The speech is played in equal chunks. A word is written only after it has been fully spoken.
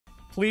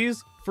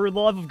please, for the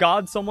love of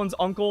God, someone's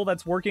uncle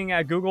that's working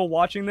at Google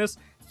watching this,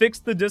 fix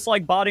the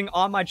dislike botting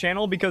on my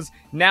channel, because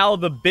now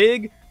the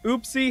big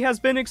oopsie has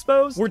been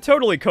exposed. We're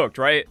totally cooked,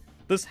 right?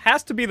 This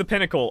has to be the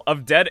pinnacle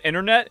of dead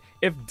internet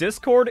if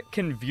Discord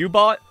can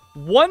viewbot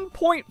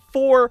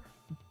 1.4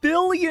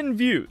 billion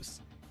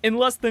views in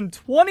less than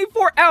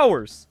 24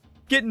 hours,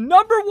 get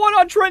 #1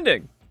 on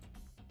trending,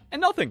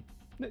 and nothing.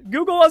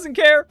 Google doesn't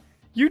care.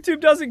 YouTube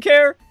doesn't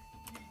care.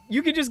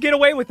 You can just get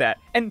away with that.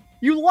 And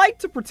you like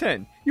to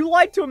pretend, you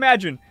like to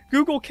imagine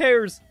Google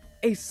cares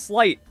a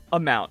slight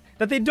amount,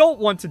 that they don't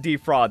want to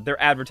defraud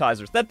their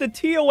advertisers, that the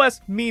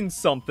TOS means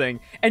something,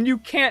 and you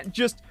can't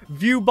just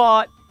view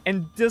bot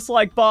and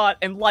dislike bot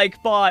and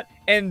like bot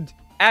and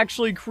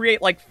actually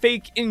create like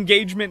fake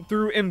engagement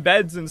through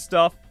embeds and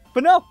stuff.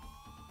 But no,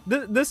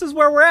 this is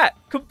where we're at.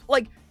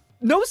 Like,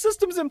 no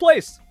systems in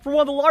place for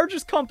one of the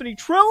largest company,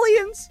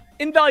 trillions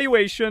in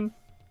valuation.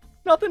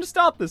 Nothing to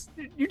stop this.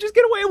 You just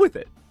get away with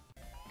it.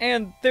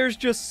 And there's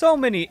just so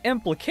many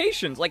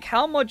implications. Like,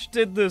 how much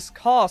did this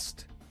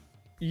cost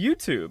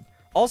YouTube?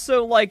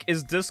 Also, like,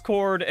 is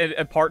Discord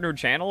a partnered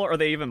channel? Are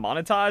they even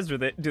monetized? Or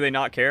do they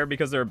not care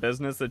because they're a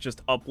business that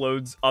just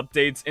uploads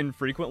updates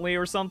infrequently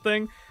or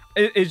something?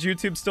 Is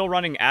YouTube still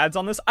running ads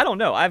on this? I don't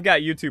know. I've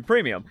got YouTube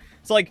Premium.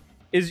 So, like,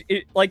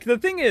 like, the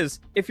thing is,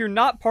 if you're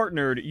not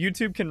partnered,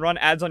 YouTube can run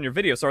ads on your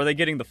video. So are they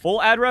getting the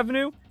full ad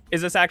revenue?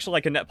 Is this actually,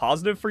 like, a net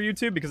positive for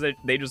YouTube because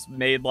they just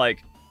made,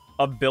 like,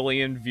 1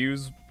 billion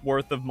views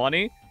worth of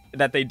money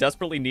that they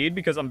desperately need,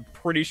 because I'm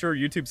pretty sure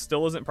YouTube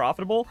still isn't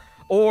profitable?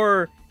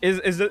 Or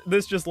is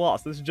this just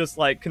lost? This is just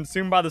like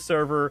consumed by the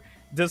server,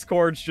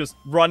 Discord's just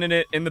running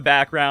it in the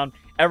background,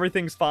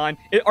 everything's fine.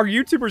 Are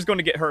YouTubers going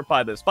to get hurt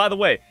by this? By the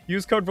way,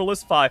 use code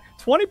VERLISTIFY,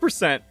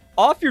 20%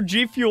 off your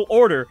G Fuel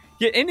order.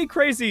 Get any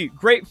crazy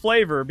great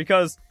flavor,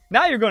 because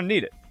now you're going to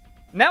need it.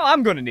 Now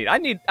I'm going to need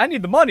it. I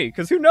need the money,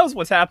 because who knows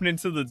what's happening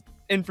to the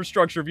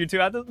infrastructure of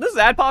YouTube. This is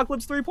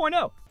Adpocalypse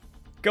 3.0.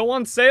 Go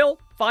on sale,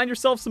 find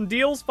yourself some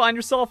deals, find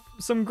yourself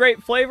some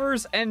great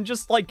flavors, and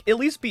just, like, at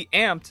least be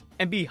amped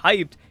and be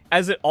hyped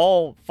as it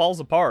all falls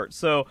apart.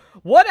 So,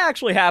 what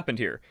actually happened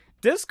here?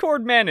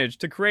 Discord managed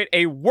to create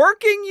a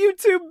working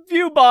YouTube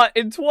view bot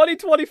in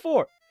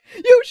 2024.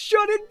 You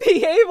shouldn't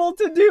be able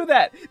to do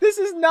that. This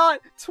is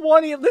not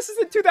this is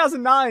in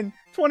 2009,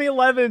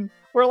 2011,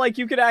 where, like,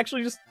 you could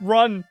actually just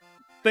run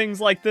things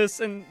like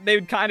this and they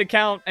would kind of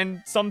count,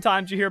 and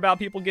sometimes you hear about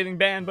people getting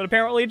banned, but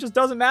apparently it just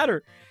doesn't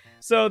matter.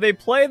 So they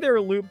play their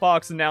loot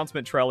box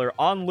announcement trailer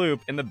on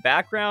loop in the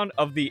background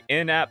of the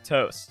in-app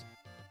toast.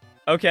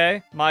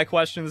 Okay, my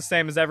question is the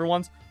same as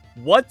everyone's.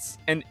 What's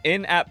an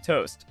in-app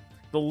toast?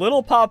 The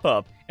little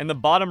pop-up in the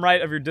bottom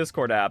right of your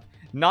Discord app.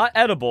 Not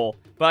edible,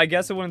 but I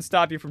guess it wouldn't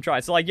stop you from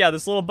trying. So, like, yeah,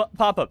 this little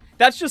pop-up.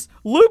 That's just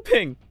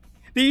looping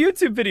the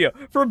YouTube video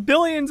for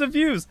billions of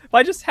views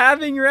by just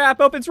having your app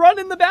open. It's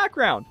running in the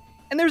background.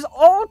 And there's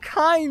all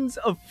kinds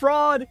of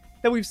fraud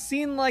that we've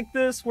seen like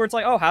this, where it's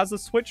like, oh, how's the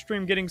Twitch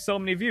stream getting so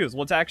many views?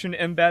 Well, it's actually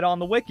an embed on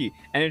the wiki,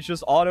 and it's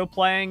just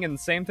auto-playing, and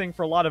same thing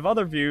for a lot of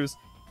other views,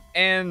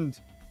 and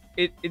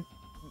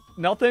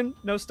nothing,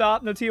 no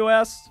stop, no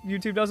TOS,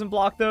 YouTube doesn't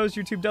block those,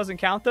 YouTube doesn't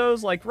count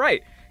those, like,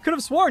 right. Could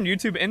have sworn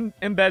YouTube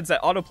embeds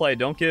that autoplay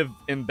don't give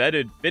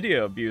embedded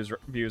video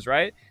views,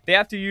 right? They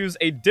have to use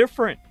a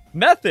different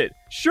method,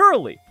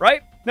 surely,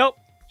 right? Nope.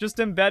 Just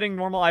embedding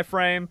normal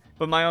iframe,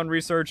 but my own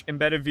research,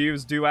 embedded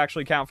views do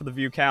actually count for the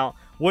view count.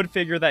 Would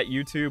figure that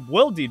YouTube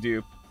will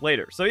dedupe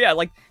later. So yeah,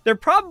 like, they're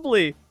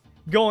probably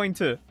going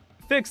to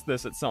fix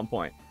this at some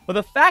point. But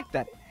the fact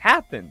that it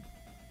happened,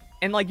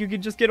 and, like, you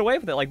could just get away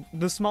with it, like,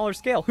 the smaller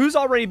scale. Who's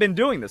already been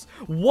doing this?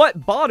 What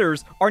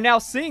botters are now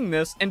seeing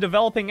this and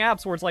developing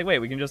apps where it's like, wait,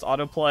 we can just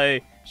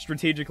autoplay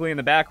strategically in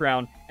the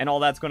background, and all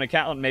that's going to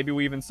count, and maybe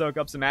we even soak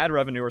up some ad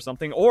revenue or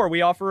something, or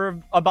we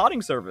offer a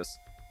botting service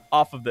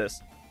off of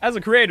this. As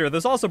a creator,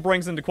 this also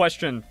brings into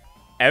question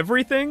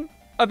everything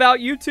about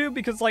YouTube,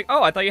 because, like,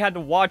 oh, I thought you had to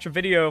watch a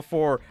video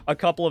for a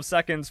couple of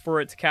seconds for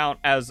it to count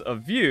as a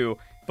view,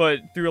 but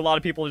through a lot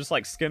of people just,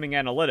 like, skimming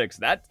analytics,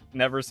 that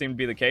never seemed to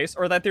be the case,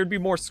 or that there'd be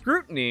more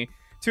scrutiny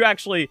to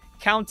actually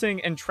counting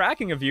and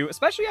tracking a view,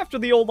 especially after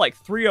the old, like,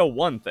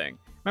 301 thing.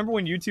 Remember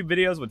when YouTube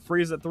videos would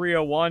freeze at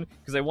 301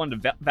 because they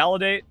wanted to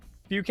validate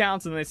view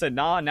counts, and they said,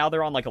 nah, now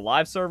they're on, like, a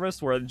live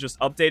service where they're just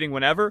updating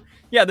whenever?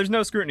 Yeah, there's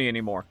no scrutiny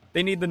anymore.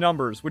 They need the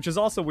numbers, which is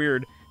also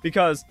weird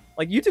because,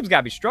 like, YouTube's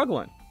gotta be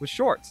struggling with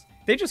shorts.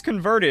 They just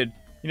converted,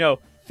 you know,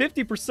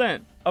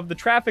 50% of the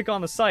traffic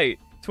on the site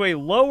to a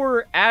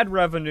lower ad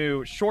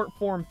revenue short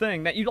form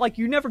thing that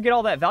you never get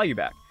all that value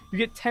back. You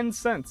get 10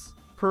 cents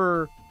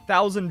per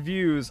 1,000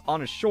 views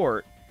on a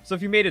short. So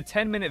if you made a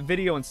 10-minute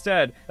video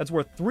instead, that's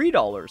worth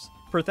 $3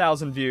 per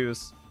 1,000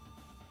 views.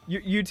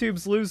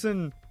 YouTube's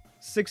losing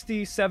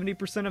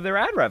 60-70% of their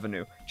ad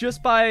revenue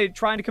just by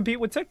trying to compete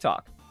with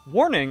TikTok.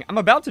 Warning, I'm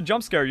about to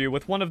jump scare you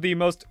with one of the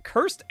most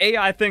cursed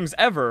AI things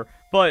ever,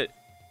 but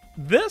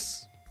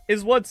this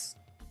is what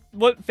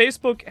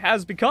Facebook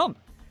has become.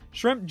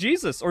 Shrimp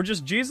Jesus, or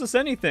just Jesus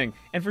anything.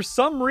 And for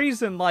some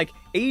reason, like,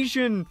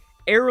 Asian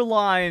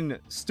airline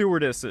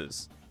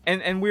stewardesses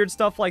and weird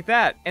stuff like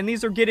that. And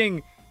these are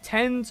getting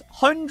tens,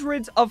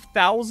 hundreds of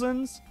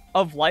thousands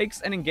of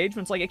likes and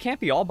engagements. Like, it can't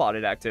be all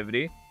botted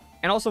activity.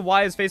 And also,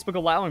 why is Facebook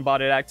allowing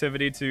botted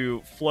activity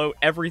to float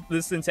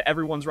this into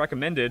everyone's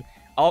recommended?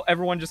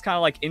 Everyone just kind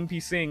of like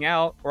NPCing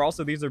out, or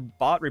also these are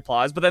bot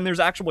replies, but then there's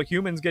actual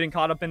humans getting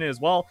caught up in it as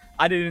well.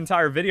 I did an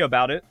entire video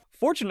about it.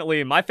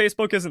 Fortunately, my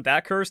Facebook isn't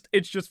that cursed,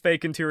 it's just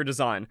fake interior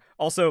design.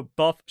 Also,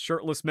 buff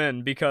shirtless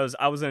men, because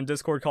I was in a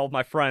Discord call with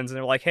my friends, and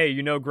they're like, hey,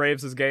 you know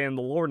Graves is gay in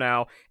the lore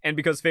now, and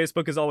because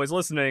Facebook is always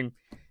listening,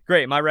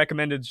 great, my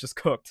recommended's just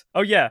cooked.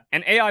 Oh yeah,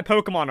 and AI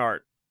Pokemon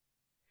art.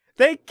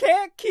 They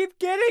can't keep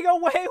getting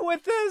away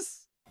with this!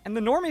 And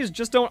the normies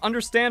just don't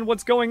understand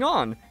what's going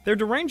on. Their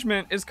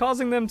derangement is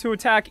causing them to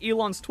attack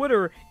Elon's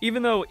Twitter,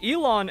 even though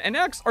Elon and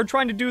X are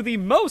trying to do the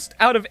most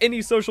out of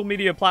any social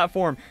media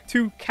platform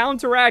to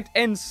counteract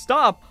and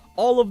stop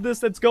all of this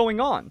that's going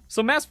on.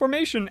 So mass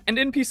formation and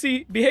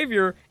NPC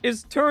behavior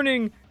is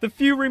turning the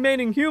few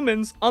remaining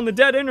humans on the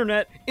dead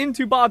internet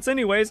into bots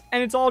anyways,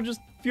 and it's all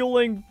just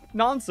fueling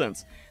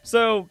nonsense.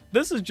 So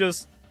this is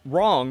just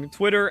wrong.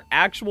 Twitter,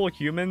 actual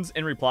humans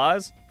in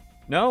replies?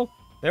 No,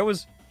 there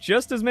was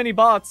just as many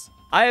bots.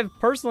 I have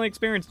personally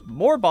experienced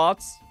more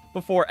bots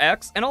before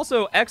X, and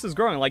also X is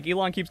growing. Like,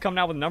 Elon keeps coming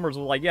out with numbers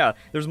with like, yeah,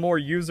 there's more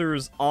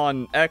users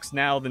on X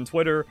now than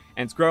Twitter,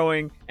 and it's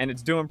growing, and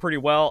it's doing pretty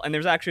well, and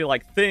there's actually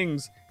like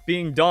things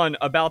being done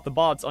about the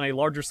bots on a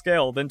larger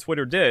scale than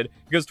Twitter did,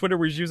 because Twitter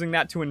was using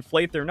that to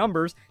inflate their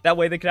numbers. That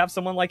way they could have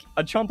someone like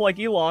a chump like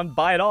Elon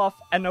buy it off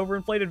at an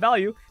overinflated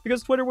value,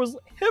 because Twitter was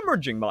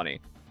hemorrhaging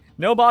money.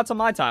 No bots on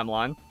my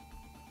timeline.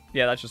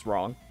 Yeah, that's just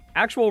wrong.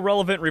 Actual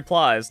relevant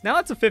replies. Now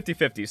it's a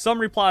 50-50. Some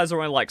replies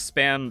are only like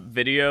spam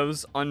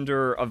videos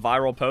under a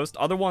viral post.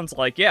 Other ones,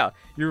 like, yeah,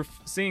 you're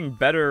seeing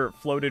better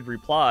floated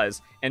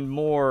replies and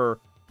more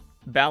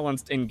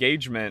balanced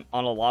engagement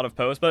on a lot of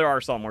posts. But there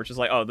are some where it's just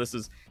like, oh, this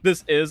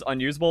is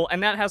unusable.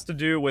 And that has to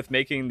do with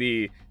making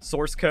the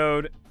source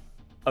code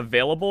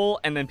available,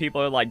 and then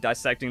people are like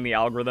dissecting the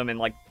algorithm and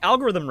like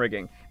algorithm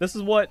rigging. This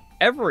is what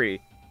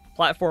every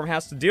platform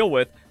has to deal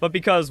with, but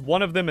because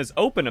one of them is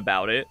open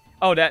about it,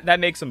 oh, that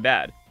makes them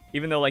bad.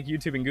 Even though like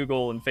YouTube and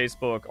Google and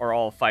Facebook are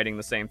all fighting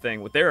the same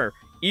thing with their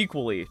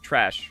equally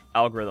trash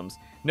algorithms.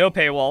 No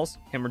paywalls,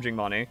 hemorrhaging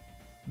money.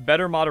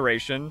 Better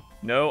moderation.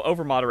 No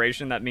over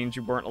moderation, that means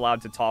you weren't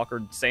allowed to talk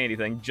or say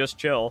anything, just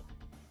chill.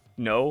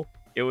 No,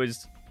 it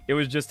was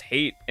just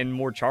hate and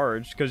more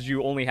charged because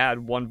you only had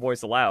one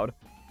voice allowed.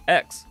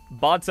 X,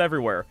 bots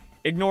everywhere.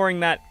 Ignoring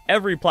that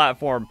every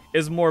platform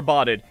is more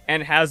botted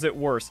and has it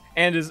worse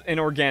and is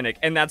inorganic,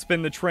 and that's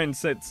been the trend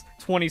since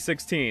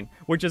 2016,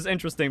 which is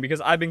interesting because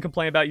I've been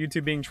complaining about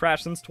YouTube being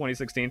trash since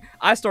 2016.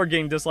 I started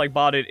getting dislike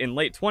botted in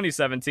late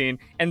 2017,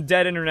 and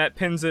dead internet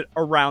pins it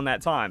around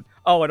that time.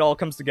 Oh, it all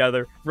comes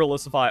together.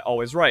 Realistify,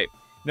 always right.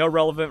 No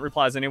relevant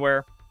replies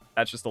anywhere.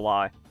 That's just a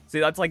lie.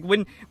 See, that's like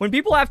when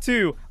people have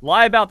to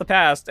lie about the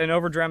past and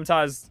over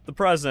dramatize the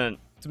present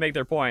to make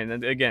their point,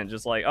 and again,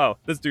 just like, oh,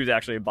 this dude's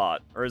actually a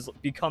bot, or has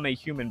become a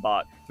human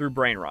bot through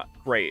brain rot.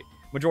 Great.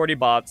 Majority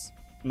bots,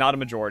 not a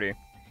majority.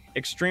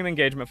 Extreme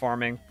engagement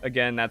farming,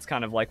 again, that's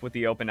kind of like with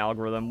the open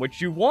algorithm,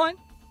 which you want.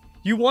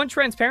 You want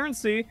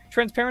transparency.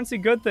 Transparency,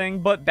 good thing,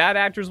 but bad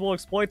actors will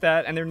exploit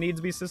that, and there needs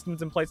to be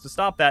systems in place to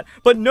stop that.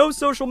 But no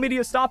social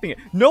media is stopping it.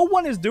 No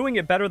one is doing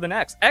it better than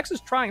X. X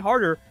is trying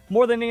harder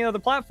more than any other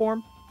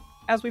platform,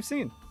 as we've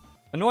seen.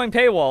 Annoying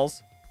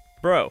paywalls.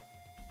 Bro,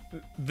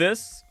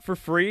 this for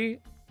free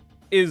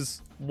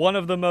is one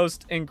of the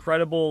most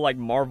incredible, like,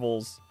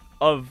 marvels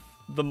of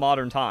the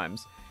modern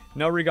times.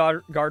 No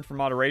regard for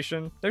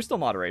moderation. There's still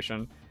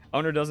moderation.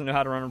 Owner doesn't know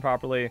how to run it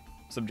properly.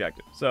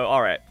 Subjective. So,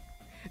 alright.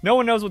 No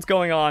one knows what's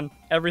going on.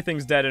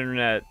 Everything's dead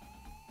internet.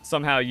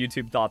 Somehow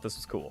YouTube thought this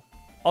was cool.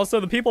 Also,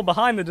 the people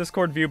behind the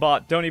Discord view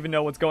bot don't even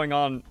know what's going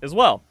on as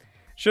well.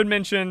 Should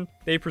mention,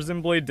 they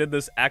presumably did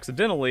this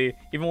accidentally,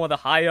 even one of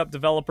the high-up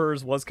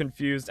developers was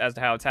confused as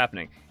to how it's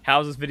happening.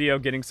 How's this video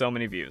getting so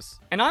many views?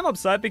 And I'm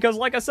upset because,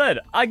 like I said,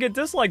 I get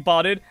dislike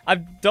botted.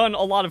 I've done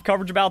a lot of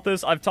coverage about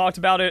this, I've talked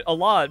about it a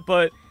lot,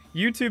 but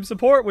YouTube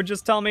support would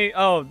just tell me,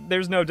 oh,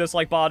 there's no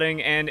dislike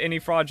botting and any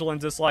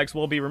fraudulent dislikes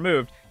will be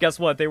removed. Guess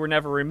what? They were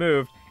never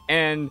removed.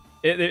 And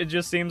it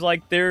just seems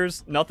like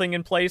there's nothing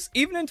in place,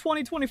 even in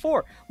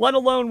 2024, let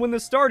alone when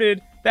this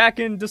started back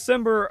in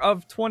December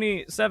of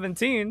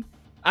 2017.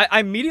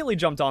 I immediately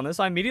jumped on this.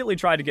 I immediately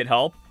tried to get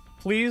help.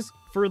 Please,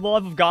 for the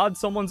love of God,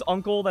 someone's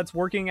uncle that's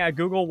working at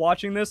Google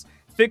watching this,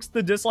 fix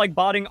the dislike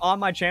botting on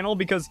my channel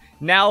because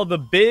now the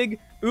big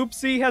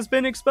oopsie has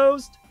been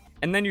exposed.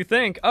 And then you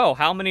think, oh,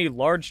 how many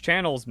large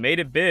channels made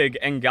it big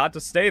and got to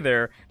stay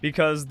there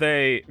because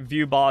they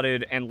view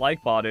botted and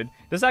like botted?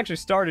 This actually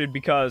started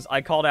because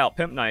I called out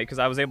Pimp Knight because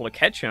I was able to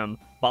catch him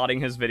botting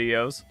his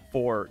videos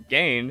for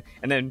gain.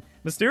 And then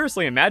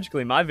mysteriously and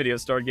magically, my videos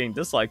started getting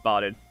dislike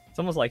botted. It's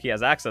almost like he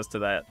has access to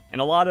that.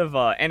 And a lot of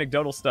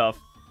anecdotal stuff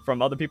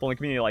from other people in the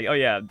community, like, oh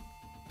yeah,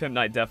 Pimp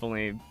Knight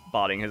definitely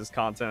botting his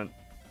content.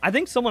 I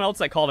think someone else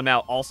that called him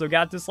out also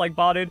got dislike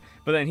botted,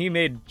 but then he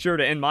made sure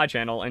to end my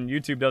channel, and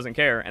YouTube doesn't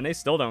care, and they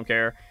still don't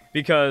care,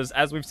 because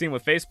as we've seen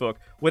with Facebook,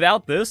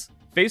 without this,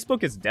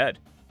 Facebook is dead.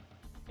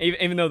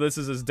 Even though this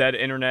is as dead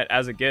internet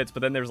as it gets,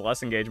 but then there's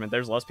less engagement,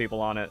 there's less people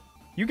on it.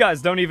 You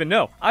guys don't even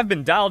know. I've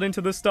been dialed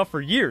into this stuff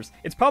for years.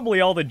 It's probably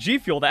all the G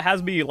Fuel that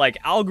has me, like,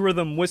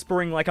 algorithm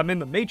whispering like I'm in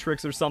the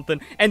Matrix or something,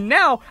 and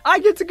now I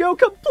get to go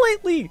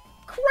completely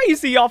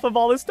crazy off of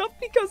all this stuff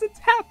because it's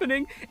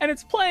happening and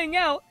it's playing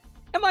out,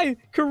 and my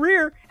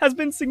career has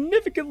been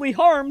significantly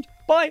harmed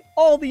by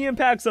all the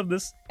impacts of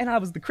this, and I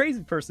was the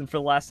crazy person for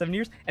the last 7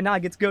 years, and now I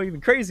get to go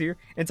even crazier,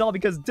 and it's all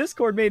because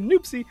Discord made an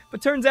oopsie,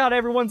 but turns out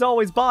everyone's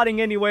always botting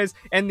anyways,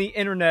 and the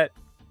internet,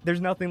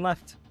 there's nothing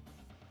left.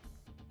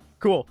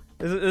 Cool.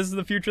 This is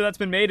the future that's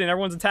been made, and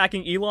everyone's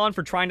attacking Elon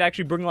for trying to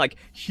actually bring, like,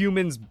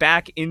 humans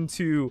back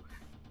into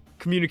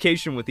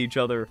communication with each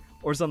other,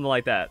 or something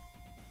like that.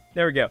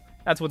 There we go.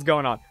 That's what's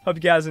going on. Hope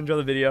you guys enjoy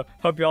the video.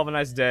 Hope you all have a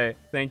nice day.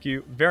 Thank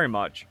you very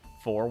much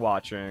for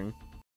watching.